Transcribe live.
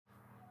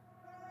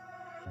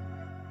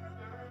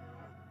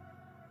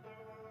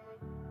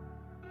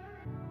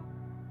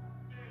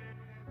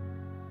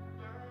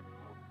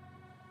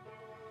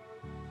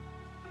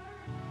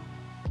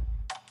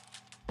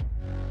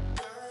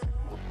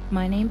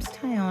My name's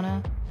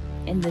Tiana,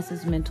 and this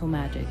is Mental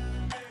Magic,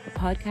 a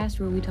podcast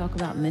where we talk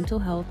about mental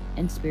health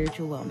and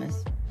spiritual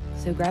wellness.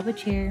 So grab a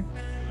chair,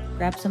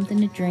 grab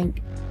something to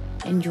drink,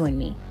 and join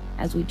me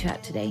as we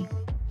chat today.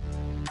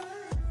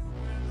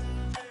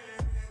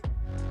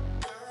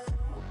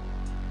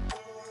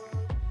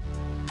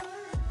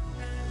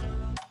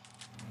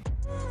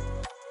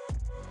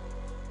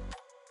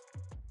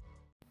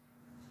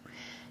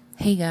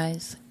 Hey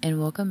guys, and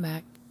welcome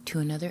back to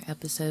another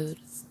episode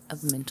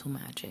of Mental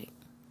Magic.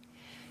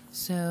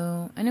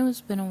 So, I know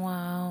it's been a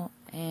while,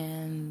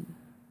 and,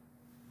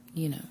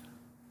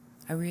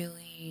 I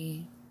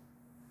really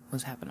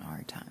was having a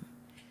hard time.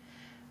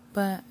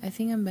 But I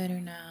think I'm better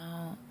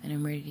now, and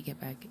I'm ready to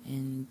get back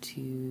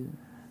into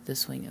the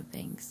swing of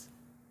things.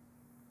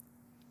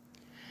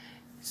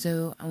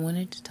 So, I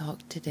wanted to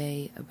talk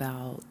today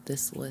about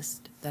this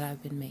list that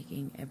I've been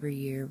making every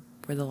year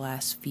for the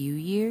last few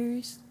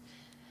years.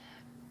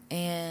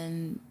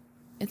 And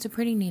it's a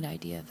pretty neat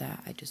idea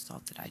that I just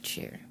thought that I'd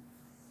share.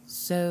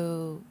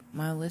 So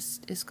my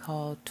list is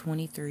called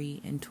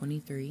 23 and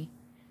 23.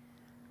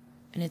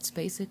 And it's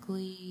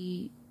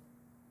basically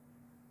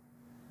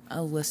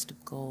a list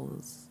of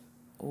goals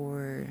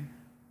or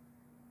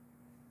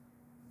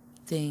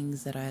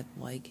things that I'd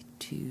like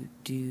to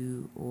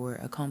do or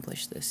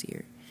accomplish this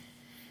year.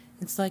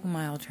 It's like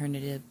my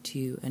alternative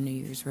to a New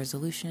Year's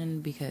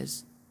resolution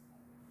because,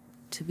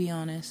 to be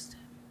honest,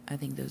 I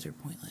think those are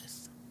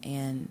pointless.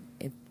 And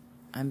if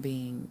I'm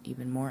being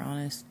even more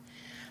honest,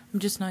 I'm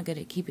just not good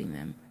at keeping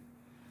them.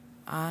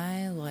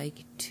 I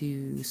like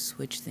to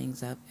switch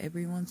things up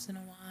every once in a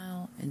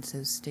while, and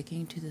so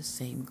sticking to the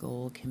same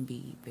goal can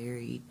be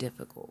very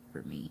difficult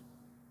for me.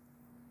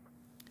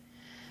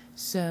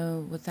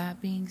 So, with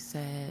that being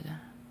said,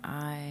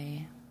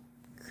 I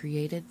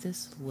created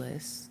this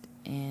list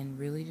and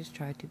really just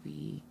tried to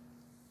be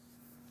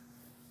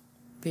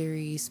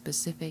very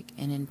specific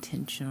and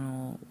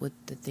intentional with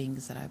the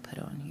things that I put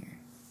on here.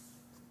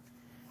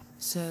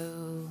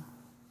 So,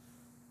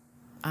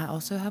 I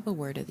also have a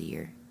word of the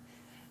year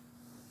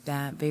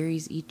that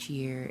varies each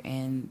year,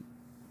 and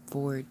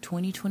for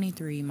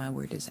 2023, my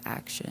word is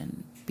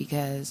action,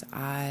 because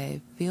I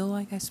feel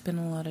like I spend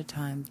a lot of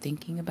time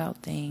thinking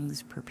about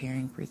things,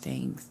 preparing for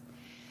things,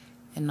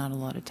 and not a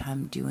lot of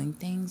time doing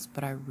things,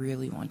 but I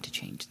really want to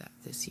change that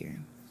this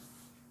year.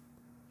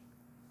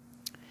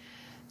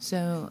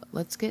 So,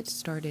 let's get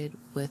started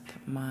with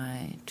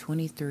my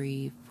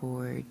 23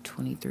 for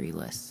 23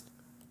 list.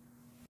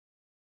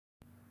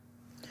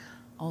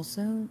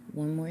 Also,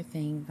 one more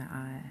thing that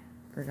I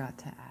forgot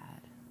to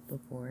add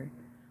before.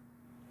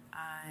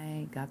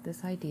 I got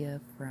this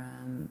idea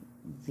from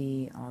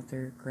the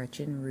author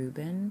Gretchen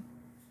Rubin.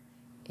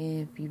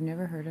 If you've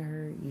never heard of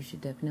her, you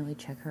should definitely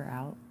check her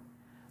out.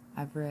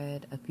 I've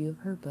read a few of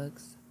her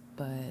books,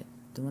 but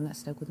the one that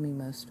stuck with me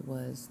most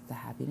was The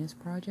Happiness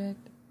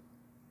Project.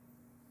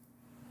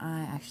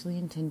 I actually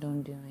intend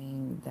on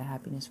doing The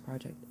Happiness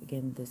Project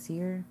again this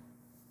year,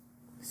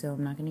 so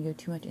I'm not going to go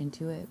too much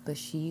into it, but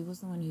she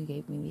was the one who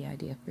gave me the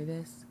idea for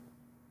this.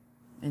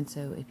 And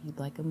so if you'd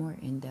like a more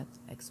in-depth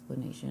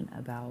explanation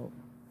about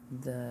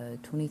the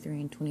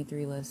 23 and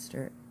 23 list,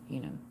 or,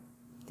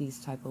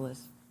 these type of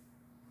lists,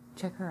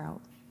 check her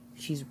out.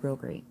 She's real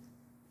great.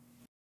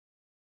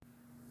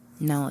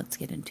 Now let's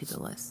get into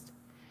the list.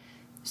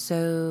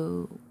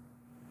 So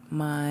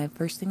my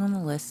first thing on the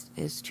list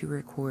is to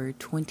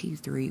record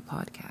 23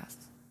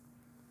 podcasts.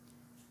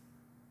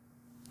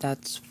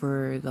 That's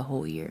for the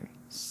whole year.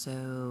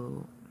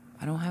 So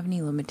I don't have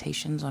any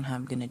limitations on how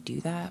I'm going to do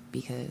that,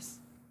 because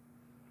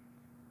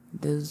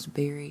those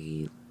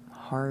very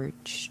hard,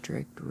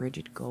 strict,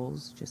 rigid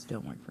goals just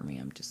don't work for me.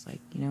 I'm just like,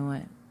 you know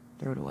what?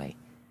 Throw it away.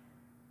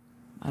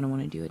 I don't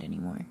want to do it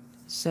anymore.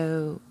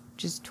 So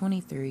just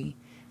 23.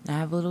 And I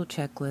have a little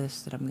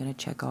checklist that I'm going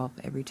to check off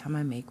every time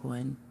I make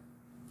one,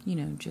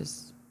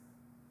 just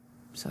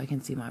so I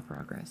can see my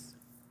progress.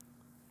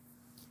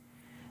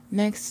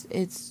 Next,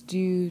 it's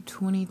do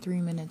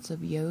 23 minutes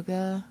of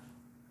yoga.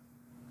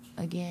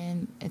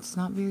 Again, it's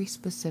not very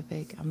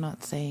specific. I'm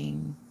not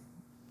saying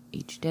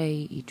each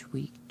day, each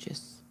week,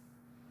 just,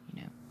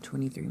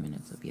 23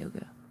 minutes of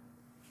yoga.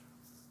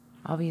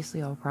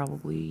 Obviously, I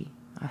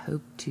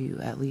hope to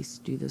at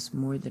least do this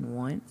more than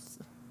once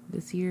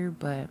this year,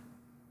 but,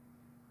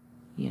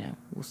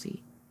 we'll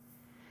see.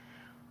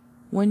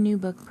 1 new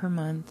book per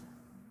month.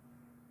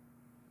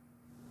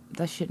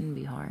 That shouldn't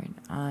be hard.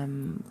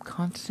 I'm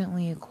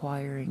constantly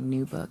acquiring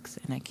new books,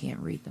 and I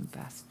can't read them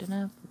fast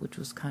enough, which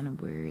was kind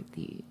of where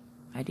the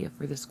idea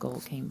for this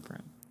goal came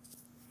from.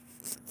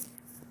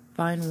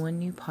 Find 1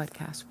 new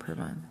podcast per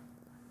month.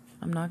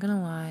 I'm not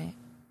gonna lie,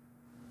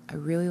 I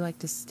really like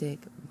to stick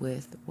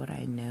with what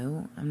I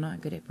know. I'm not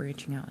good at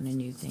branching out into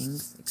new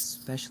things,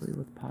 especially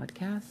with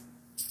podcasts.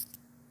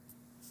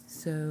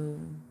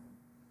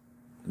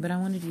 But I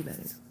want to do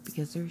better,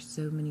 because there's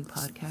so many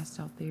podcasts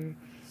out there, and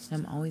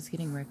I'm always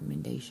getting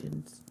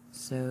recommendations.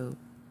 So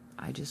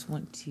I just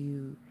want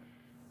to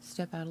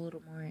step out a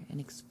little more and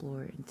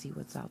explore and see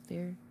what's out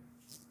there.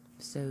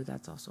 So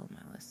that's also on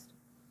my list.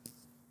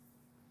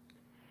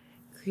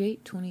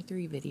 create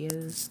 23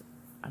 videos.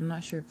 I'm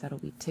not sure if that'll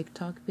be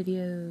TikTok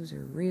videos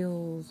or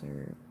Reels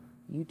or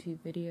YouTube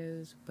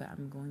videos, but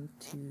I'm going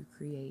to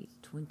create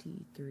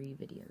 23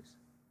 videos.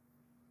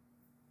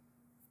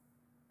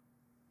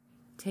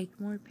 Take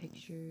more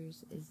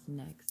pictures is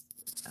next.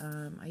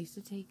 I used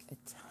to take a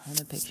ton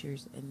of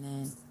pictures, and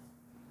then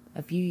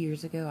a few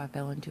years ago I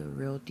fell into a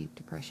real deep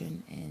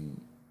depression,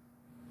 and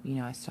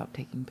I stopped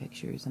taking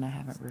pictures and I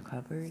haven't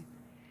recovered.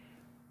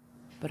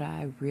 But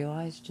I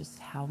realized just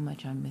how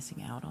much I'm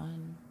missing out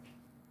on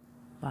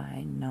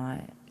by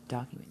not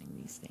documenting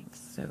these things.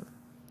 So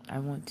I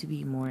want to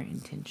be more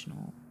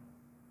intentional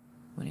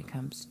when it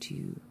comes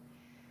to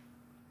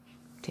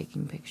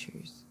taking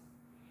pictures.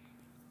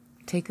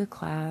 Take a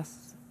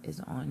class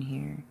is on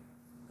here.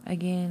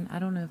 Again, I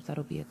don't know if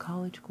that'll be a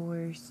college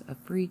course, a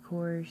free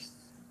course,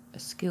 a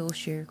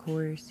Skillshare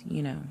course,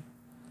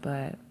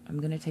 but I'm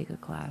going to take a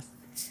class.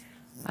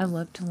 I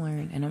love to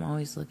learn, and I'm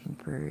always looking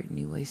for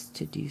new ways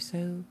to do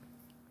so.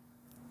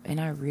 And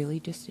I really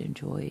just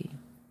enjoy,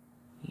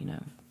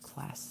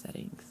 class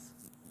settings.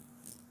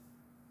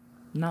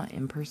 Not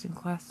in-person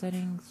class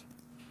settings,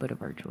 but a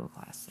virtual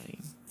class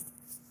setting.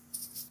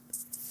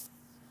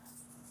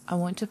 I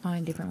want to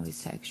find different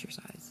ways to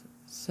exercise.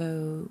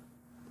 So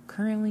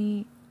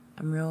currently,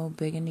 I'm real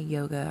big into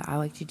yoga. I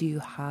like to do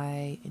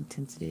high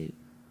intensity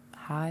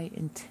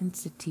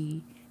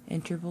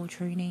interval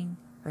training,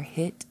 or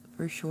HIIT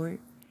for short.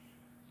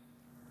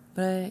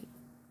 But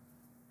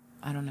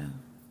I don't know.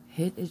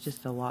 HIIT is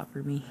just a lot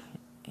for me,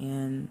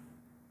 and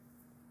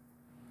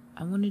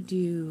I want to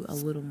do a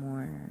little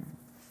more,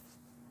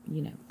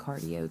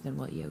 cardio than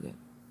what yoga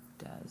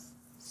does.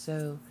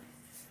 So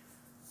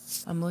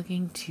I'm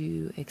looking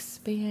to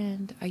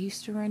expand. I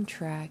used to run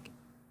track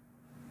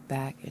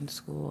back in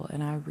school,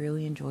 and I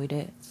really enjoyed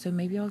it. So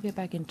maybe I'll get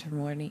back into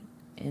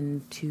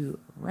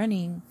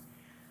running.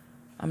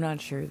 I'm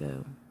not sure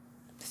though.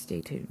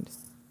 Stay tuned.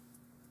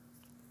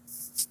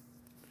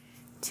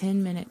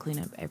 10-minute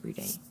cleanup every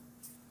day.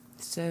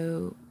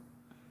 So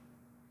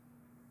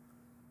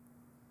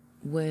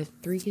with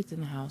 3 kids in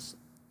the house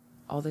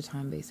all the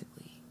time,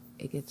 basically,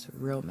 it gets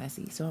real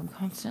messy. So I'm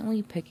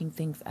constantly picking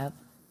things up,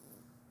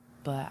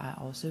 but I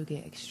also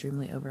get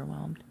extremely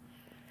overwhelmed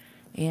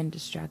and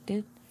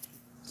distracted.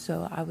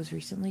 So I was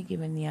recently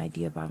given the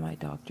idea by my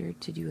doctor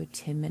to do a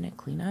 10-minute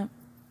cleanup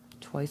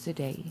twice a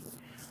day,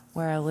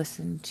 where I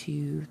listen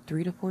to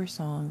 3 to 4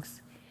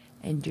 songs,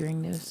 and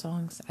during those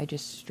songs, I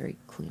just straight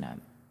clean up.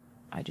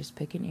 I just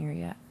pick an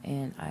area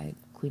and I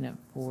clean up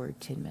for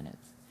 10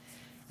 minutes.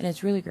 And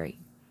it's really great.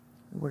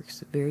 It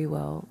works very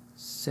well.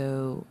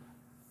 So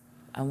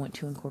I want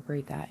to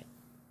incorporate that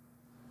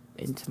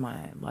into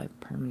my life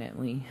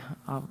permanently,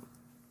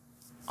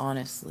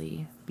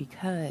 honestly,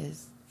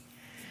 because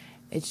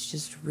it's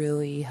just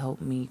really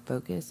helped me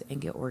focus and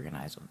get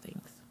organized on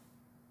things.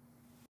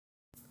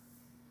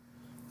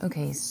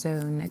 Okay,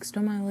 so next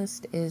on my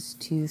list is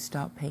to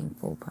stop paying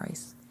full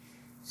price.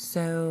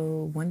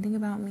 So one thing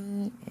about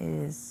me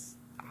is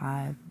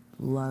I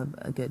love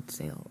a good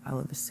sale. I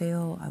love a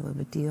sale, I love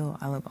a deal,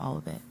 I love all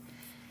of it.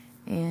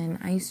 And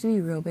I used to be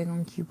real big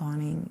on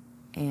couponing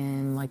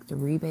and like the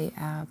rebate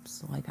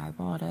apps like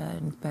Ibotta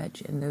and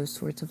Fetch and those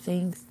sorts of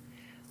things.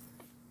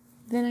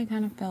 Then I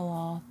kind of fell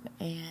off,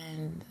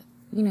 and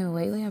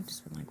lately I've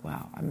just been like,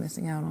 wow, I'm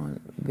missing out on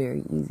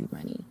very easy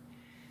money.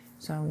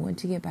 So I want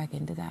to get back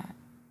into that.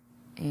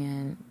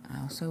 And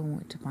I also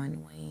want to find a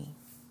way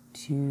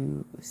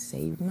to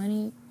save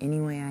money any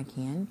way I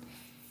can.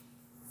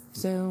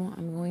 So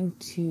I'm going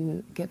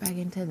to get back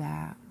into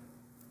that.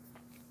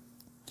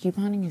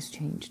 Couponing has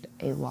changed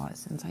a lot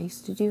since I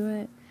used to do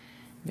it.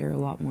 There are a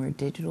lot more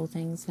digital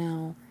things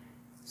now.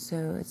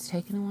 So it's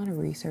taken a lot of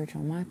research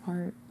on my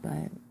part,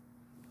 but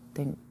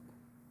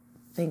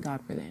thank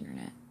God for the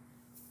internet.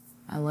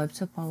 I love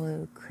to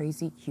follow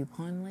Crazy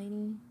Coupon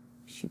Lady.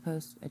 She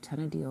posts a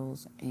ton of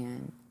deals,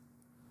 and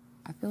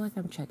I feel like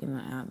I'm checking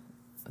the app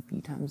a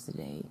few times a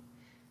day,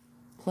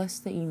 plus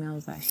the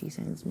emails that she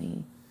sends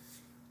me.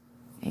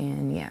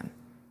 And yeah,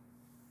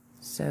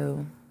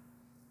 so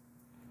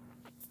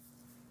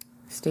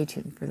stay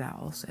tuned for that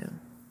also.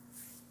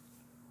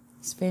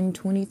 Spend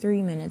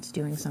 23 minutes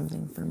doing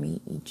something for me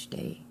each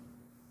day.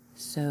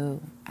 So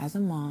as a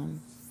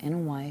mom and a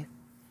wife,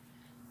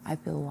 I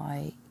feel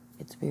like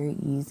it's very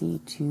easy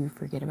to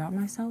forget about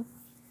myself,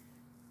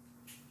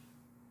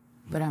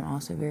 but I'm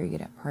also very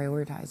good at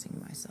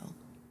prioritizing myself.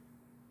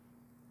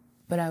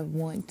 But I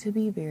want to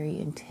be very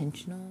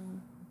intentional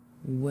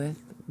with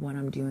what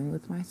I'm doing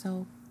with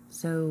myself.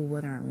 So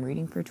whether I'm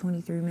reading for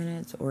 23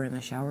 minutes or in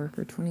the shower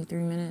for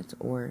 23 minutes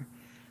or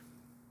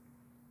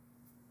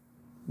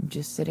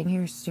just sitting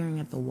here staring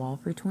at the wall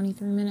for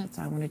 23 minutes,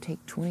 I want to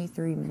take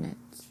 23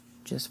 minutes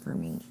just for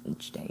me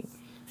each day.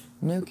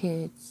 No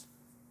kids,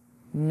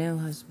 no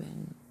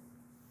husband,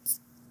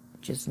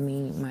 just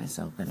me,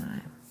 myself, and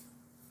I.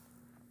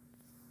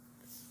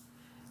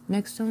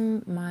 Next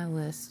on my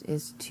list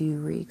is to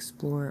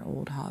re-explore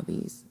old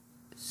hobbies.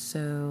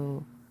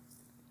 So,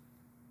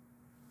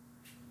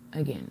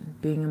 again,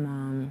 being a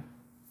mom,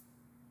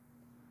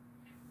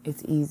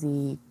 it's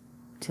easy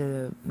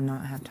to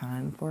not have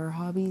time for our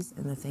hobbies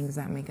and the things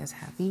that make us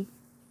happy.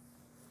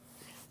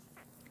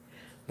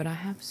 But I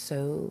have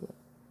so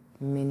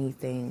many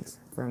things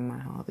from my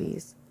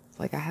hobbies.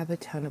 Like I have a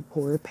ton of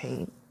pour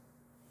paint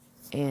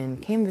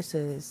and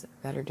canvases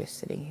that are just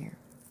sitting here.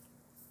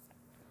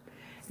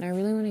 And I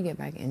really want to get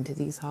back into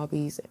these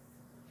hobbies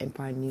and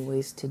find new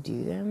ways to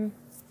do them.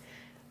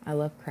 I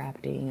love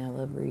crafting, I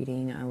love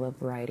reading, I love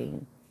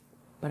writing,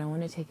 but I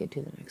want to take it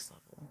to the next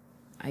level.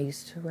 I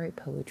used to write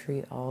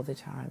poetry all the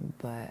time,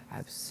 but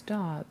I've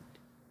stopped.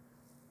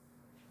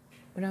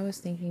 But I was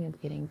thinking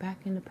of getting back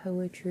into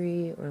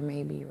poetry or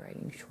maybe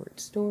writing short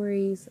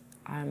stories.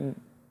 I'm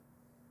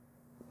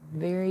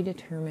very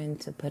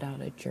determined to put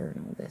out a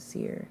journal this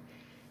year,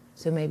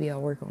 so maybe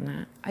I'll work on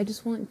that. I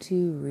just want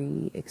to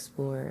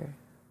re-explore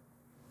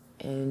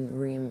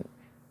and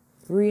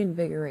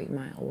reinvigorate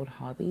my old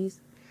hobbies,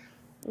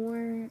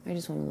 or I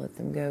just want to let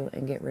them go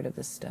and get rid of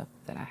the stuff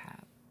that I have.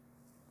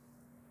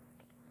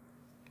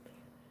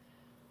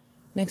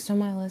 Next on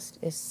my list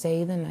is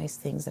say the nice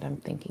things that I'm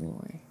thinking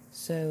more.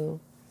 So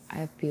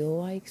I feel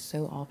like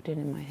so often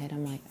in my head,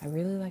 I'm like, I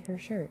really like her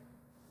shirt.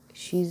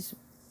 She's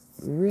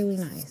really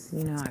nice.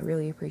 I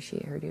really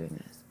appreciate her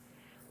doing this.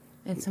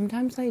 And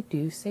sometimes I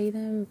do say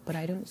them, but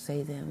I don't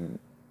say them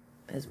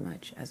as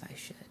much as I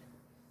should.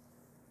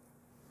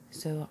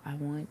 So I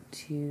want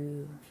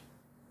to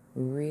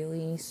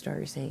really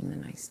start saying the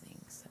nice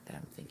things that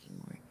I'm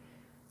thinking more.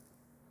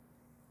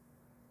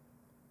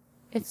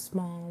 It's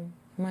small,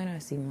 might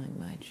not seem like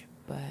much,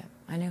 but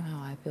I know how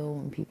I feel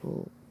when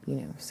people,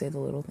 say the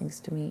little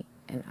things to me,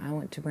 and I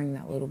want to bring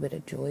that little bit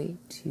of joy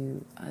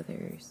to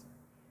others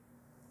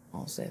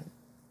also.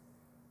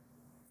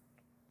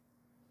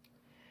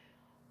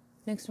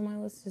 Next on my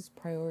list is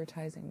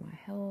prioritizing my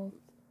health.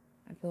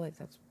 I feel like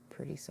that's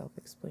pretty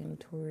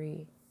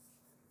self-explanatory.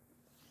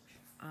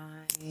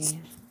 I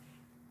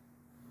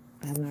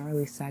have not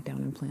really sat down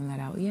and planned that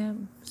out yet,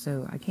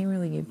 so I can't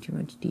really give too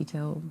much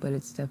detail, but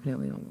it's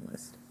definitely on the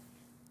list.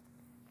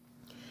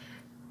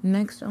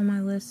 Next on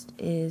my list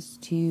is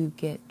to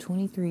get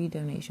 23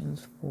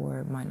 donations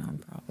for my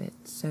nonprofit.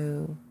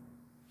 So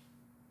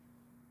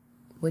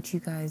what you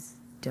guys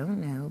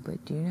don't know,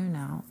 but do know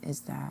now,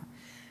 is that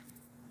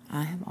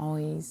I have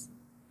always,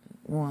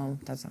 well,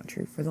 that's not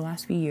true. For the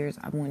last few years,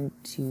 I wanted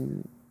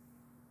to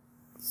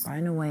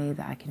find a way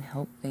that I can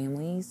help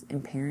families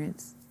and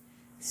parents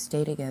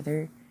stay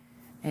together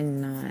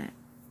and not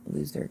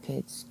lose their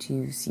kids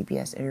to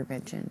CPS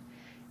intervention.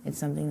 It's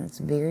something that's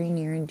very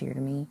near and dear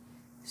to me.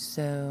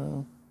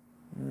 So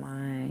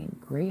my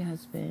great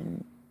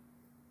husband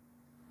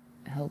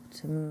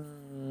helped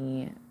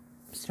me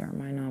start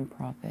my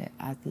nonprofit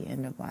at the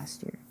end of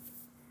last year.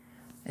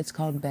 It's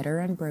called Better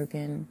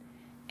Unbroken,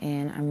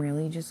 and I'm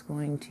really just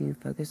going to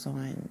focus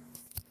on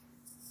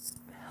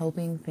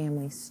helping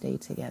families stay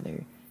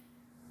together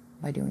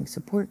by doing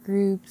support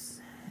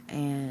groups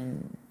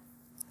and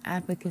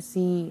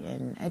advocacy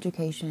and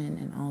education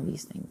and all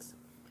these things.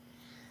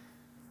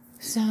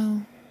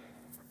 So,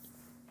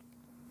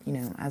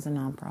 as a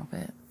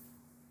nonprofit,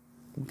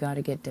 you've got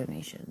to get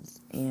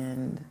donations,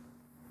 and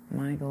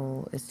my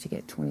goal is to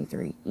get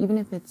 23. Even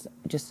if it's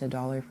just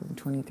 $1 from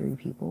 23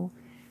 people,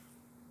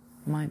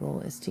 my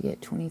goal is to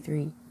get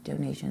 23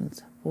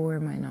 donations for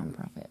my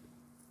nonprofit.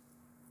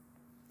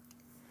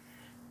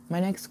 My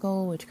next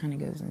goal, which kind of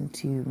goes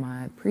into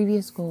my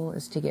previous goal,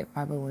 is to get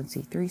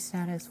 501c3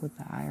 status with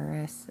the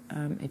IRS.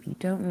 If you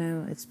don't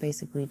know, it's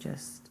basically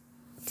just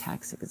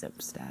tax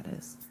exempt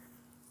status.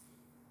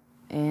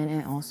 And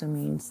it also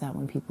means that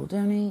when people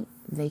donate,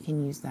 they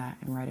can use that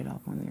and write it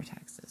off on their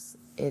taxes.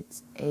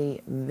 It's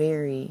a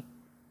very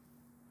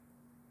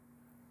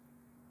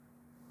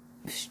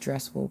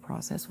stressful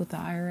process with the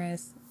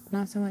IRS.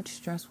 Not so much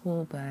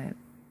stressful, but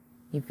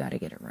you've got to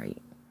get it right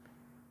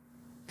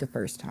the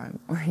first time,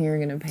 or you're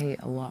going to pay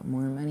a lot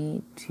more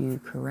money to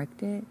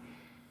correct it.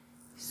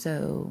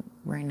 So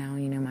right now,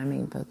 my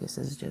main focus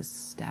is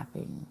just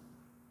staffing,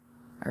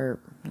 or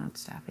not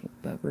staffing,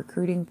 but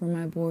recruiting for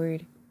my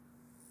board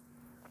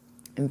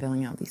and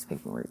filling out this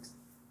paperwork,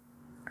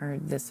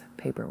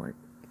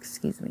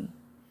 excuse me.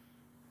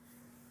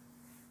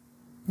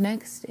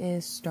 Next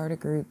is start a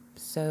group.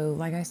 So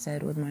like I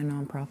said, with my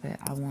nonprofit,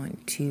 I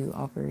want to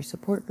offer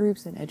support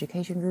groups and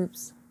education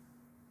groups,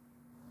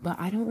 but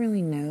I don't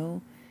really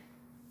know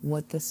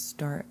what the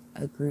start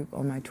a group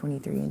on my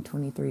 23 and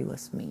 23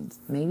 list means.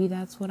 Maybe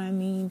that's what I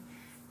mean.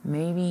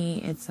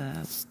 Maybe it's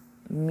a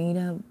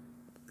meetup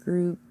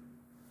group.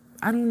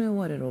 I don't know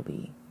what it'll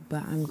be,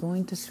 but I'm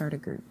going to start a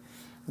group.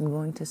 I'm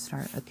going to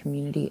start a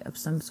community of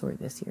some sort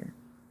this year.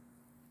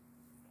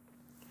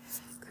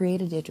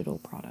 Create a digital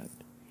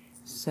product.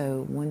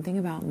 So one thing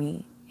about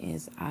me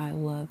is I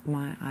love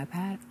my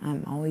iPad.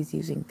 I'm always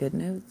using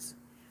GoodNotes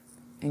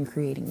and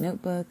creating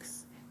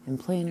notebooks and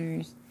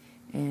planners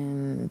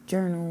and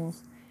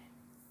journals.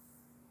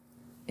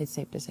 It's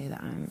safe to say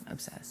that I'm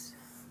obsessed.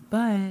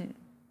 But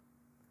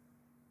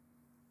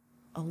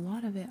a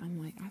lot of it,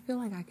 I'm like, I feel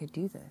like I could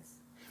do this.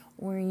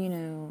 Or,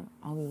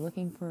 I'll be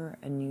looking for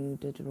a new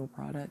digital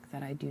product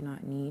that I do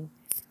not need.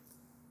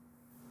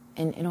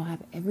 And it'll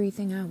have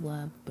everything I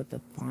love, but the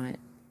font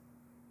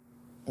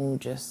will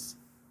just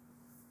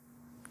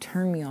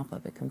turn me off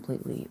of it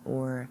completely,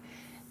 or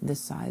the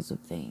size of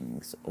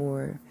things,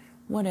 or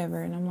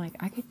whatever. And I'm like,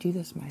 I could do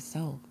this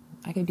myself.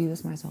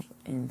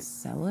 And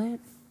sell it.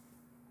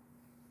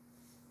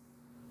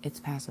 It's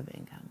passive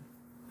income.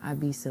 I'd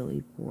be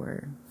silly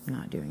for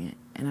not doing it.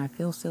 And I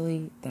feel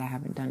silly that I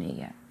haven't done it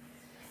yet.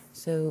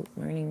 So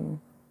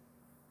learning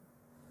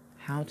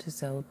how to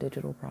sell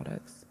digital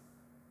products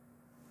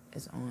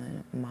is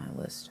on my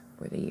list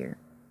for the year.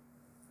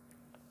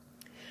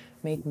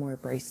 Make more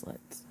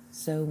bracelets.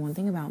 So one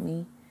thing about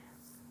me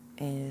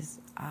is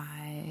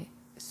I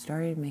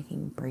started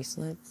making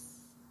bracelets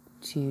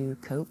to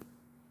cope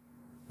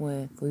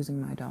with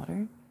losing my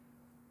daughter.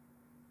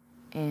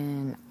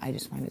 And I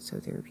just find it so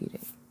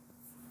therapeutic.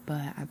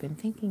 But I've been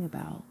thinking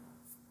about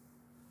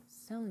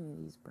selling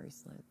these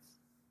bracelets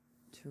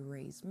to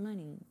raise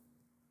money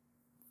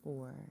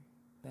for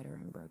Better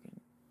Unbroken,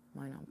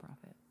 my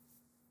nonprofit.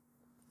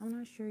 I'm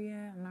not sure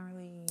yet. I'm not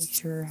really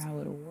sure how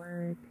it'll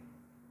work.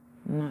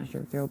 I'm not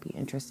sure if there'll be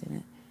interest in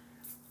it.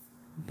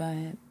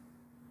 But,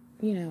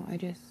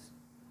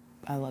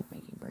 I love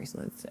making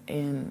bracelets.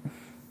 And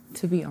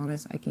to be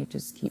honest, I can't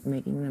just keep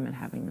making them and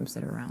having them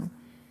sit around.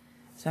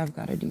 So I've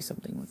got to do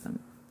something with them.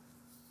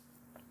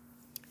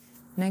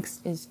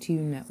 Next is to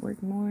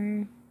network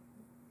more.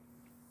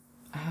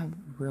 I have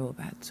real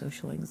bad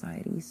social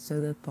anxiety,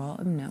 so the thought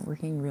of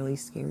networking really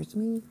scares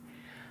me.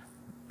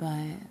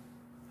 But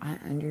I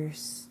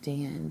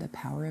understand the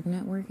power of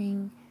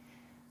networking,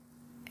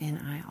 and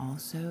I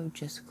also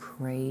just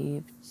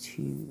crave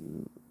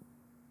to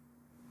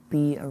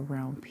be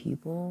around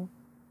people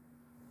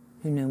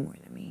who know more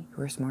than me,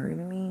 who are smarter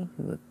than me,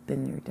 who have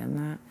been there, done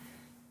that,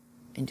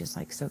 and just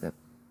soak up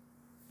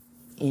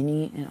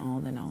any and all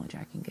the knowledge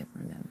I can get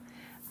from them.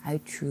 I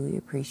truly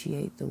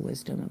appreciate the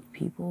wisdom of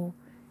people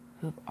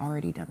who have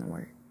already done the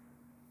work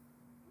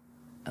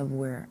of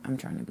where I'm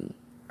trying to be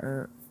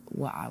or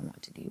what I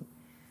want to do.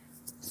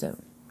 So,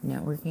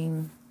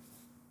 networking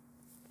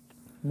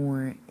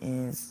more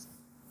is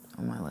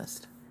on my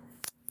list.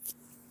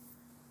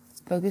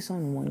 Focus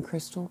on one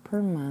crystal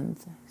per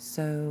month.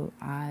 So,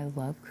 I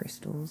love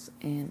crystals,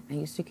 and I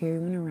used to carry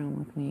one around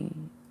with me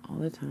all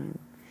the time.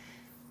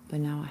 But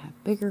now I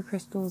have bigger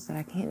crystals that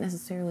I can't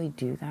necessarily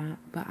do that.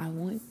 But I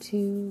want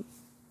to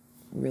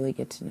really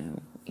get to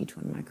know each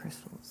one of my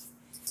crystals.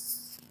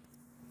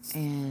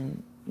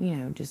 And,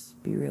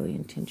 just be really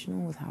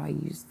intentional with how I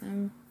use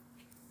them.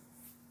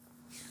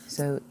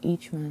 So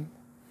each month,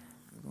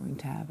 I'm going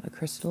to have a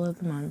crystal of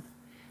the month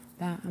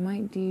that I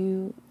might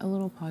do a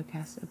little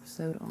podcast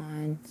episode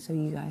on so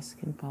you guys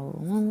can follow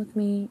along with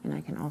me, and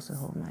I can also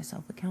hold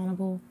myself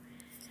accountable.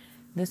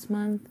 This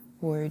month,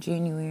 for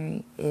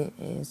January, it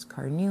is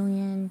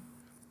carnelian.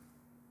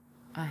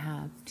 I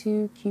have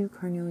 2 cute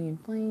carnelian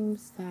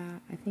flames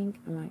that I think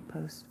I might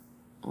post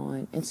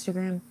on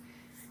Instagram.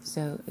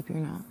 So if you're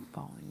not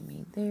following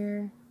me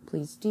there,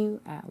 please do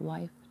at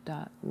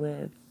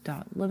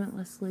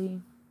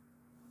life.live.limitlessly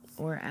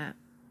or at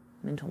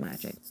Mental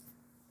Magic.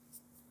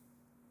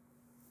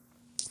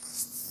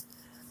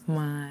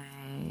 My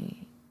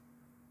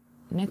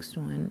next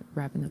one,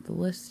 wrapping up the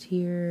list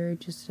here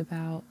just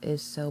about,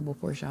 is sell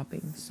before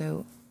shopping.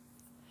 So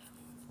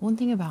one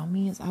thing about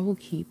me is I will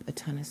keep a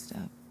ton of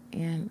stuff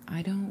and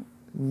I don't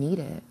need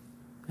it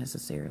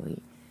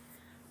necessarily.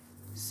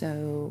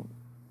 So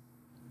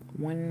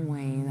one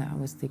way that I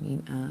was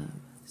thinking of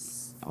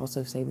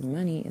also saving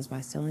money is by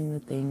selling the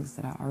things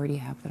that I already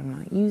have that I'm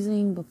not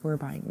using before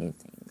buying new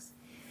things.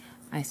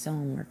 I sell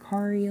on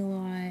Mercari a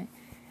lot.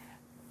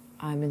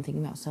 I've been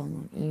thinking about selling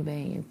on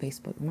eBay and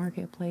Facebook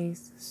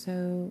Marketplace.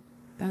 So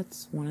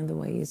that's one of the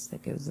ways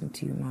that goes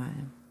into my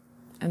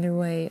other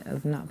way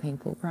of not paying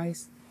full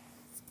price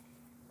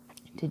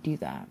to do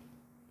that.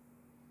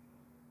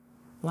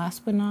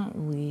 Last but not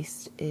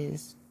least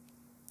is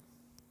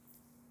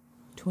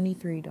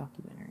 23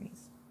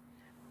 documentaries.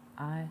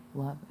 I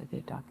love a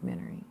good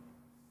documentary.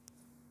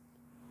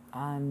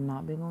 I'm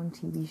not big on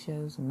TV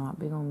shows, I'm not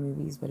big on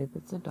movies, but if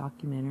it's a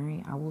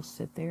documentary, I will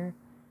sit there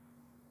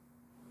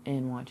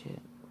and watch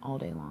it all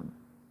day long.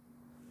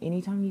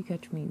 Anytime you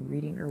catch me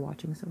reading or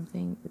watching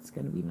something, it's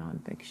going to be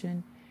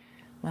nonfiction.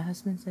 My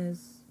husband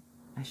says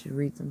I should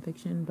read some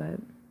fiction, but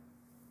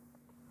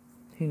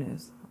who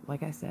knows?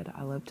 Like I said,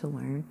 I love to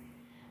learn.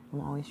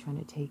 I'm always trying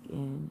to take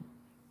in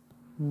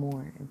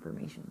more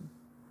information.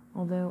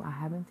 Although I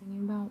have been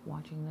thinking about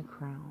watching The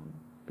Crown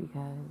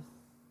because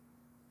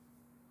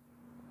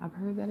I've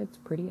heard that it's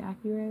pretty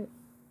accurate.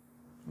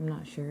 I'm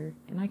not sure.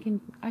 And I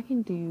can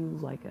do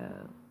like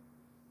a,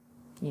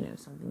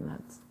 something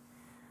that's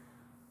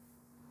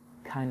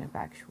kind of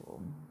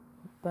factual.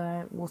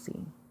 But we'll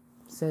see.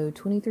 So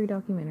 23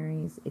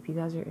 documentaries. If you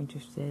guys are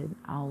interested,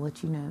 I'll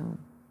let you know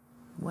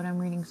what I'm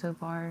reading so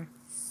far.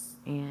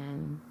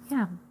 And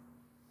yeah.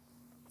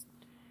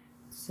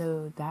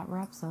 So that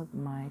wraps up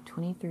my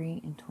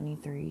 23 and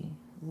 23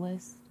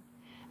 list.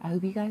 I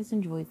hope you guys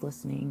enjoyed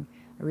listening.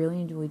 I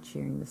really enjoyed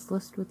sharing this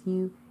list with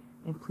you.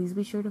 And please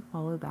be sure to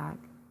follow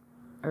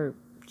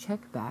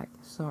check back,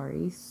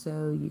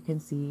 so you can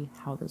see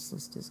how this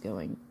list is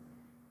going.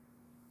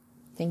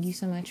 Thank you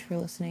so much for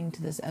listening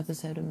to this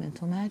episode of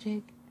Mental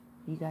Magic.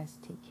 You guys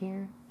take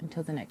care.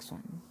 Until the next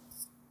one.